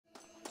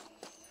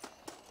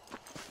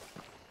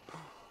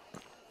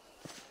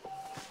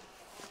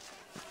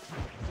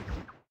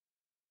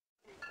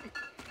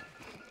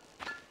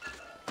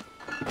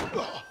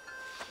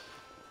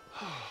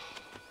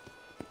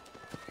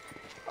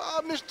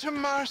Mr.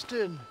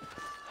 Marston.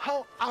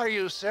 How are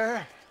you,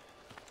 sir?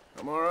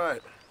 I'm all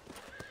right.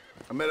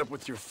 I met up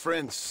with your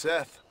friend,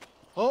 Seth.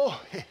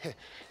 Oh,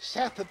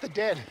 Seth of the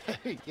Dead.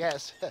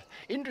 Yes,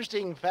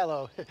 interesting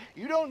fellow.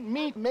 You don't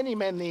meet many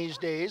men these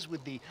days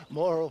with the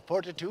moral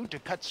fortitude to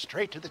cut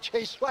straight to the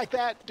chase like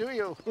that, do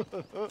you?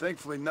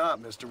 Thankfully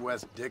not, Mr.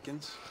 West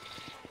Dickens.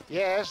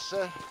 Yes,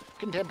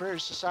 contemporary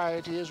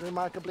society is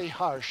remarkably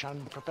harsh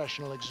on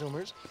professional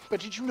exhumers. But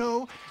did you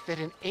know that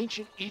in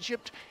ancient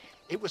Egypt,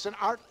 it was an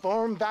art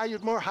form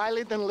valued more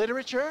highly than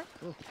literature?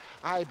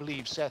 I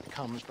believe Seth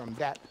comes from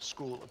that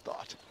school of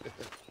thought.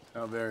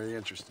 How very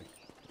interesting.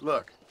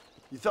 Look,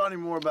 you thought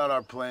any more about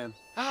our plan?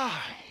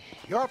 Ah,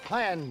 your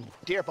plan,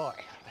 dear boy,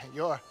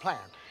 your plan.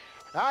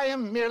 I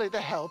am merely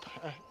the help,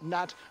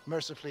 not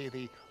mercifully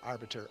the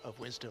arbiter of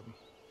wisdom.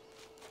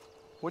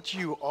 What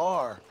you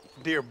are,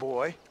 dear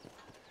boy,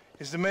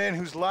 is the man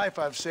whose life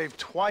I've saved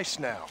twice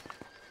now.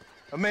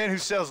 A man who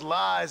sells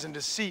lies and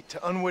deceit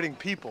to unwitting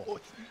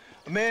people.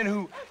 A man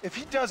who, if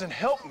he doesn't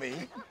help me,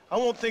 I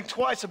won't think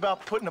twice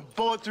about putting a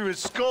bullet through his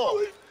skull,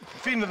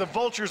 feeding to the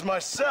vultures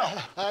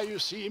myself. You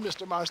see,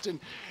 Mr. Marston,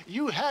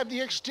 you have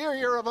the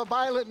exterior of a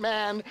violent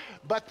man,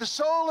 but the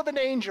soul of an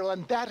angel,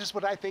 and that is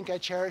what I think I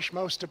cherish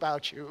most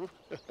about you.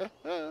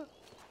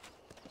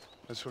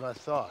 That's what I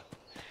thought.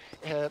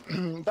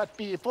 But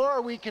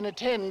before we can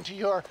attend to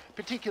your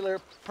particular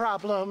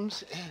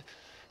problems,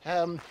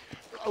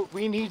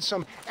 we need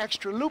some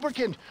extra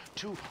lubricant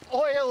to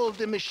oil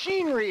the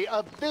machinery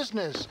of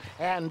business.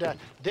 And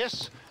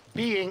this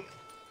being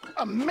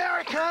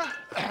America,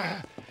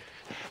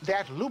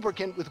 that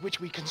lubricant with which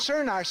we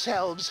concern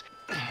ourselves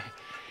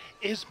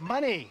is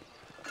money.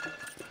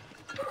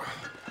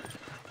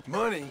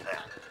 Money?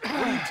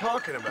 What are you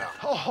talking about?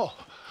 Oh,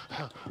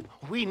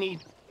 we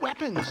need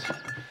weapons.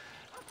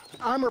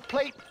 Armor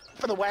plate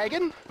for the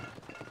wagon,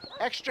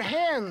 extra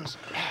hands,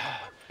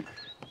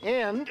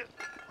 and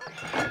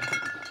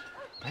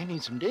I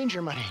need some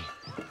danger money.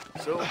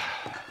 So,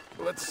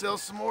 let's sell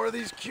some more of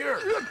these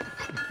cures.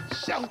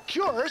 Sell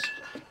cures?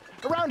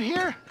 Around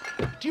here?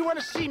 Do you want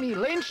to see me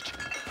lynched?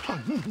 Oh,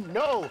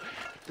 no.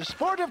 The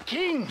sport of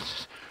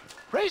kings.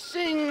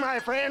 Racing, my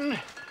friend.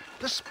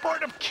 The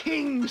sport of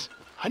kings.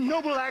 A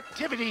noble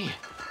activity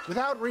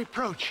without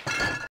reproach.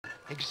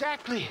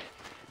 Exactly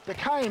the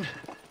kind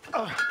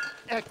of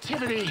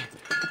activity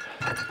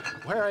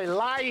where a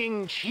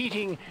lying,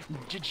 cheating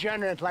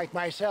degenerate like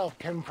myself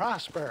can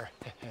prosper.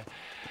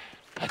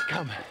 But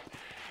come,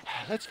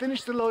 let's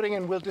finish the loading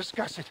and we'll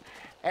discuss it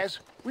as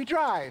we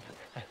drive.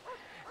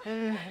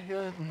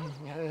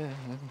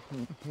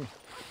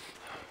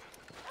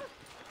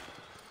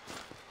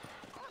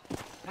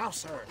 Now,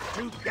 sir,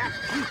 to that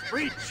deep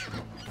breach.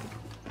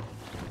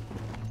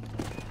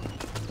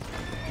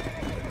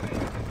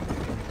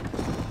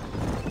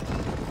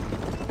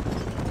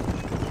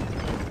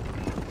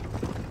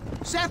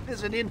 Seth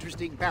is an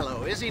interesting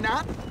fellow, is he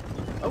not?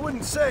 I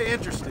wouldn't say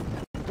interesting,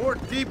 more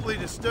deeply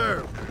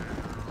disturbed.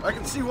 I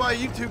can see why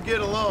you two get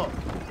along.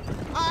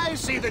 I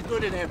see the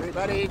good in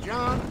everybody,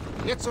 John.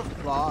 It's a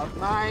flaw of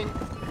mine.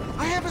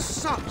 I have a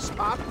soft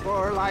spot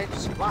for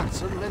life's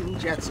flotsam and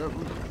jetsam.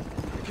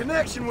 The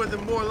connection with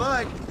him more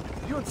like,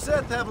 you and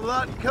Seth have a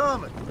lot in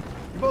common.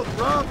 You both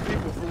rob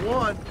people for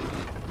one.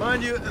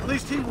 Mind you, at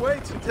least he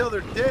waits until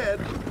they're dead.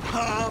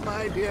 Ah,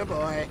 my dear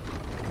boy.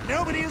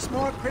 Nobody is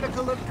more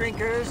critical of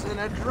drinkers than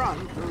a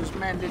drunk who's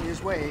mended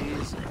his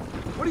ways.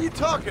 What are you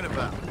talking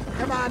about?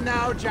 Come on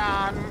now,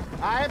 John.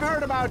 I've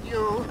heard about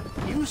you.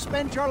 You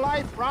spent your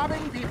life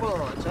robbing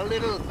people. It's a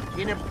little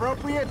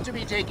inappropriate to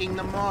be taking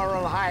the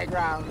moral high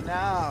ground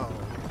now.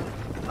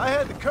 I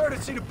had the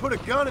courtesy to put a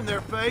gun in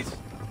their face.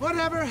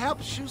 Whatever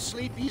helps you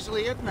sleep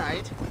easily at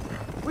night.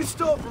 We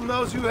stole from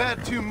those who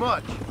had too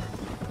much.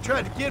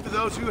 Tried to give to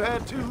those who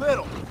had too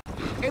little.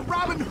 A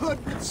Robin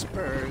Hood with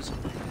spurs.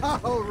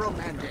 Oh,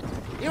 romantic.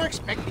 You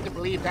expect me to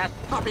believe that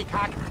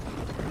poppycock?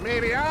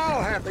 Maybe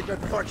I'll have the good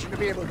fortune to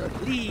be able to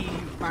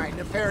leave my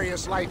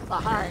nefarious life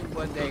behind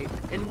one day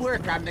and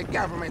work on the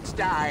government's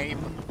dime.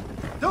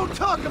 Don't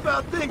talk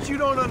about things you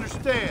don't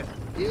understand.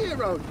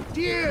 Dear, oh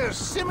dear,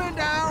 simmer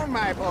down,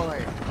 my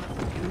boy.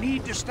 You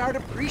need to start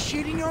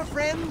appreciating your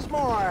friends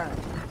more.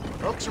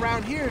 Folks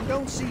around here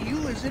don't see you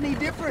as any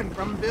different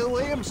from Bill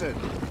Williamson.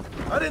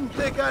 I didn't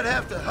think I'd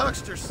have to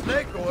huckster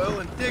snake oil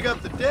and dig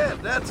up the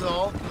dead, that's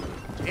all.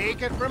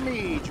 Take it from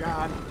me,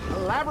 John.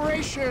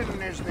 Collaboration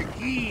is the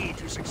key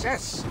to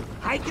success.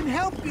 I can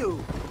help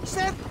you.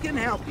 Seth can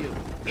help you.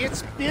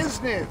 It's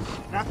business.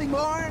 Nothing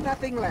more,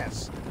 nothing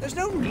less. There's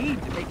no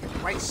need to make it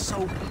quite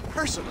so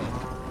personal.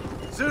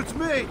 Suits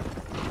me.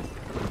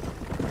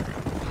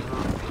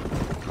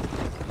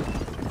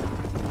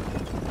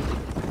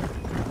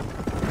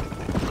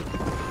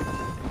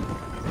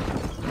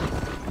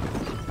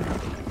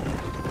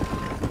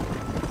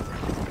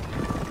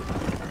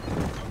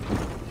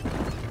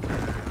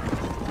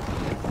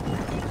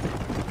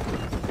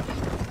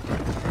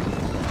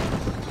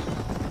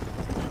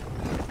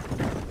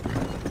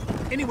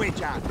 Anyway,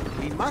 John,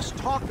 we must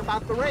talk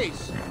about the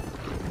race.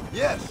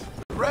 Yes,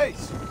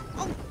 race.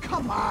 Oh,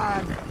 come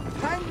on.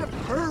 time to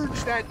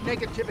purge that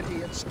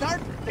negativity and start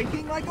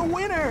thinking like a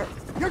winner.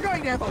 You're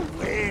going to have a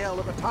whale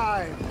of a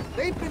time.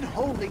 They've been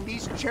holding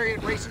these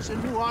chariot races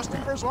in New Austin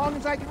for as long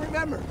as I can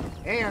remember.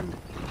 And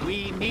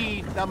we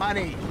need the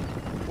money.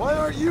 Why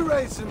aren't you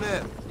racing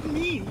then?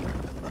 Me?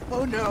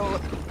 Oh no,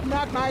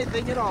 not my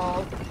thing at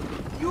all.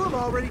 You have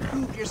already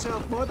proved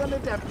yourself more than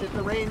adept at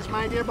the reins,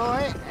 my dear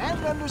boy,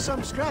 and under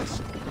some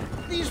stress.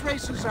 These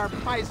races are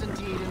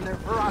Byzantine in their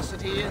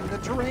ferocity, and the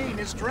terrain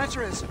is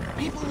treacherous.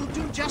 People will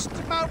do just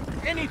about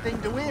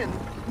anything to win.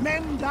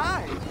 Men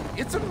die.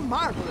 It's a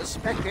marvelous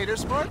spectator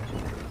sport.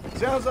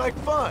 Sounds like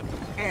fun.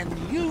 And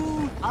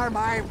you are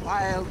my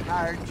wild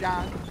card,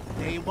 John.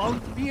 They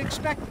won't be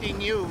expecting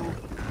you.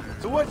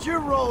 So what's your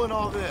role in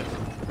all this?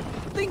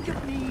 Think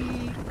of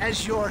me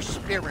as your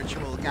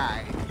spiritual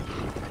guide.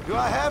 Do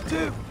I have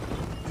to?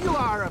 You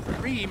are a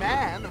free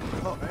man,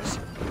 of course,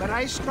 but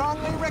I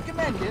strongly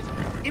recommend it.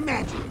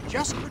 Imagine,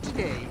 just for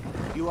today,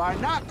 you are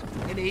not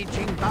an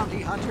aging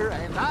bounty hunter,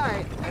 and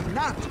I am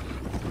not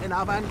an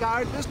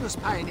avant-garde business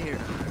pioneer.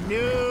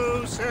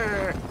 No,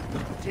 sir.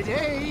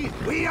 Today,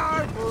 we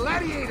are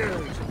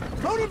gladiators.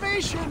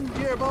 Motivation,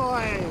 dear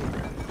boy.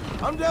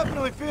 I'm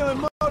definitely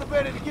feeling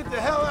motivated to get the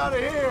hell out of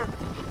here.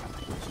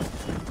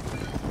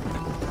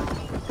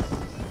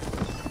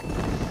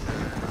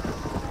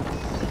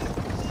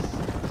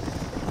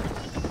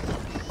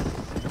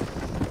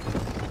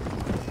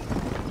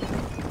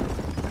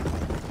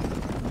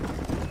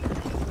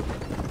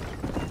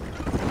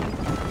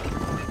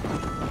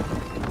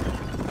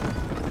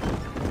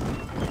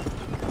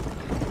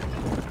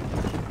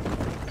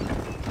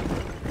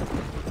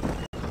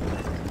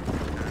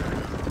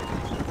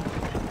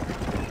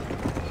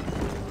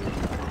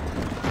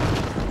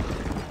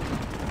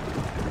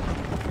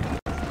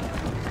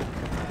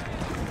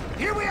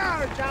 Here we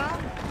are, John.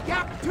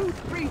 Gap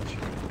Tooth Breach.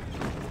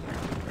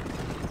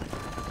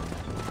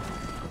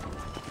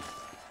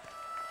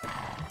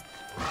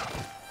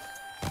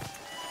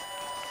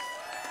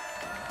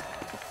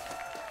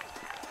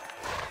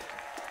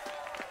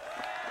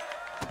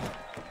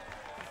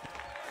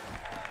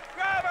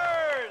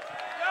 Drivers!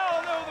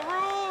 Y'all know the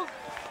rules,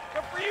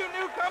 but for you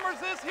newcomers,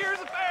 this here's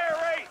a fair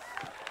race.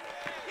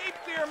 Keep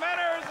to your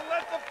manners and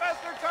let the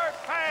faster cart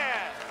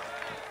pass.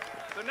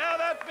 So now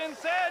that's been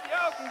said,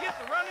 y'all can get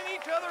to running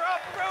each other off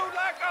the road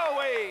like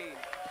always.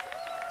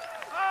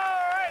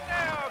 All right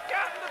now,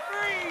 counting to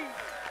three.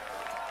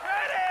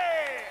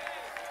 Ready,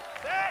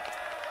 set,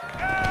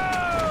 go!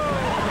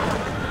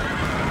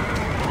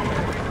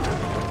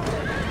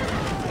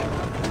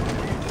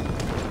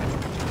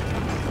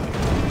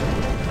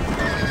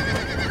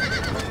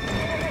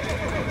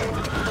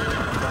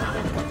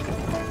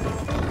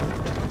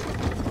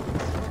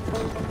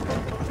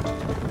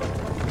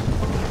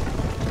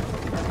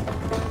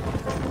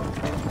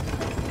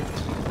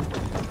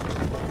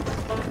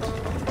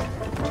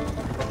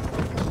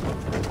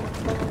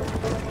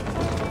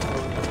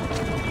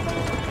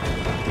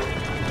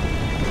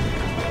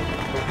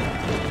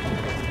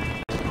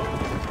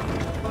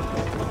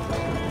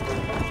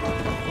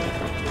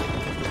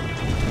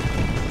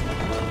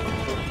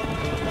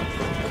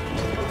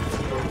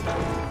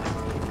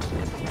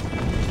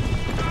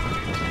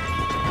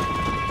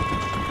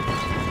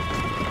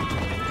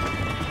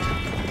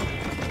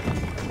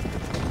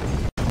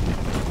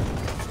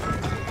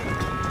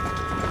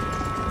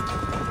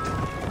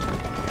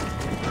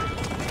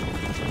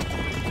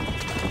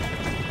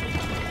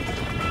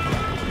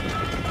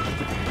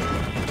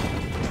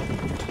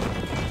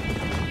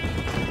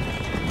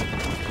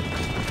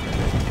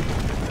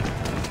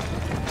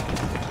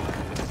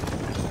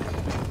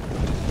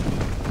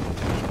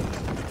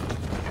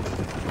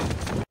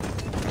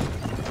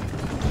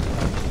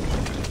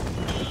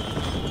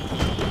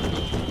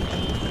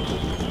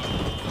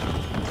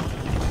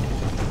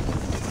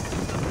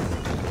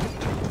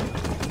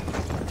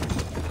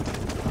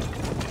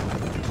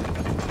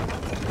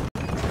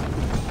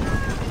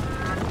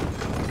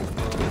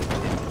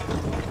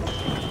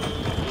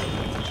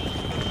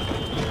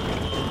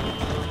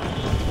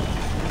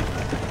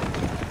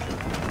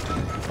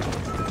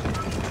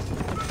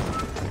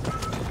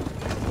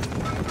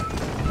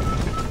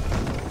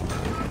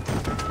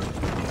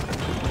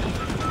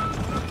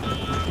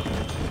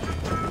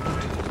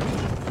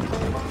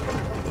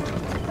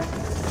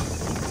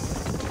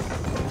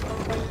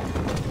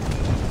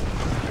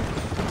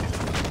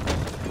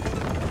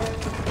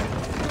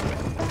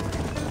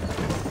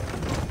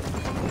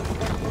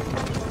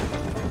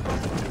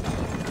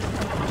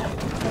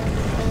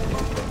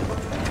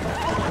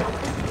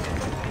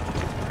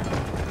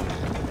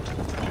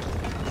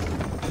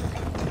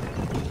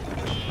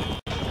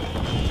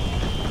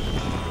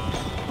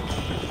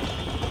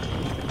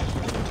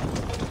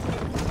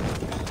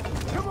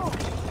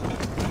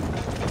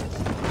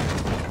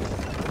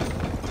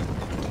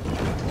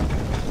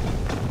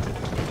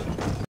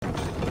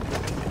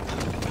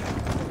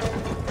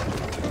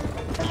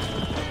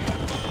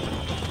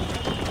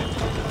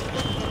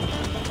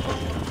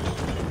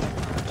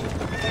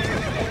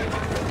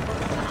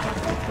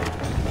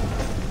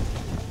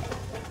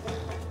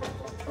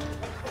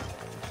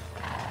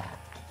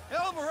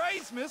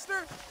 Thanks,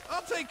 mister.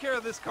 I'll take care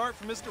of this cart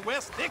for Mr.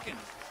 Wes Dickens.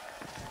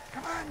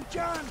 Come on,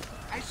 John.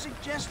 I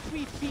suggest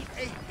we beat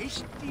a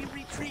hasty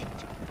retreat.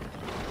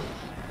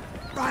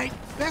 Right,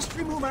 best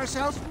remove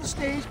ourselves from the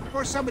stage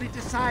before somebody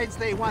decides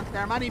they want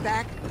their money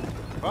back.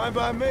 Fine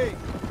by me.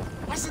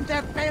 Wasn't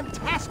that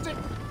fantastic?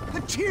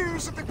 The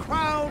cheers of the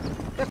crowd,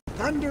 the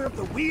thunder of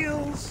the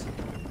wheels.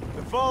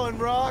 The fallen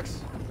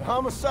rocks, the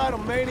homicidal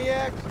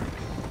maniacs.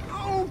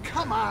 Oh,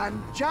 come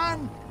on,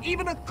 John.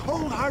 Even a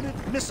cold-hearted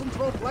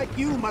misanthrope like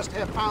you must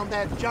have found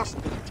that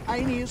just the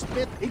tiniest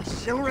bit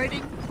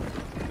exhilarating.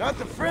 Not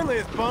the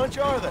friendliest bunch,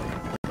 are they?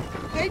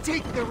 They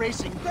take the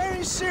racing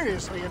very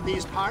seriously in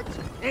these parts,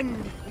 and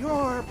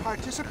your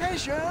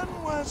participation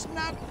was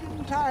not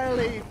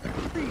entirely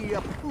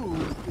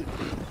pre-approved.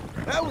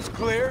 That was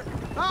clear.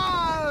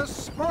 Ah,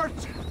 sport,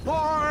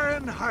 war,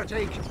 and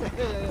heartache.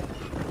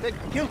 The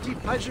guilty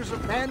pleasures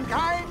of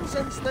mankind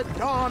since the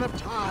dawn of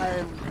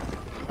time.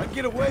 I'd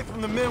get away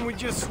from the men we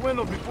just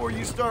swindled before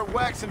you start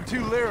waxing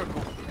too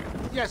lyrical.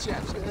 Yes,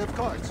 of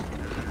course.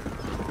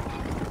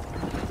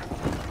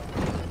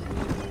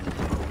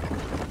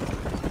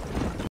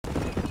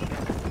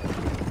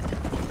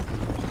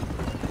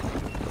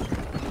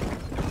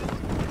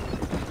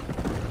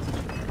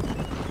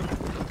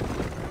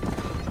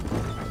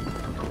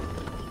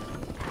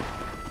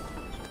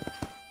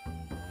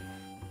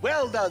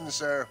 Well done,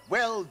 sir.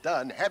 Well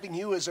done. Having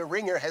you as a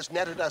ringer has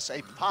netted us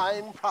a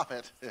fine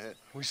profit.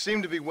 We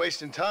seem to be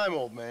wasting time,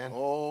 old man.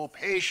 Oh,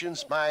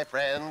 patience, my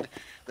friend.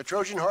 The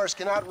Trojan horse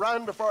cannot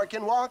run before it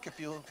can walk, if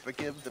you'll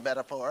forgive the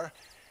metaphor.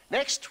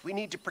 Next, we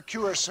need to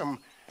procure some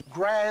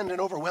grand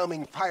and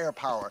overwhelming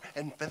firepower.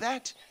 And for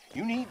that,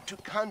 you need to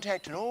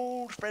contact an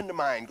old friend of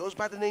mine. Goes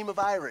by the name of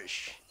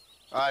Irish.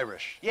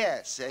 Irish.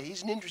 Yes,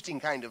 he's an interesting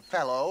kind of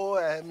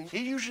fellow.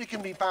 He usually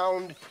can be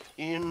found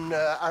in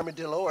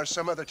Armadillo or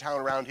some other town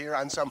around here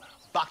on some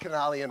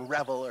bacchanalian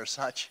revel or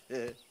such.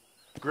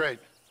 Great.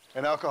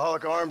 An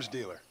alcoholic arms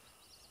dealer.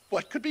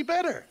 What could be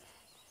better?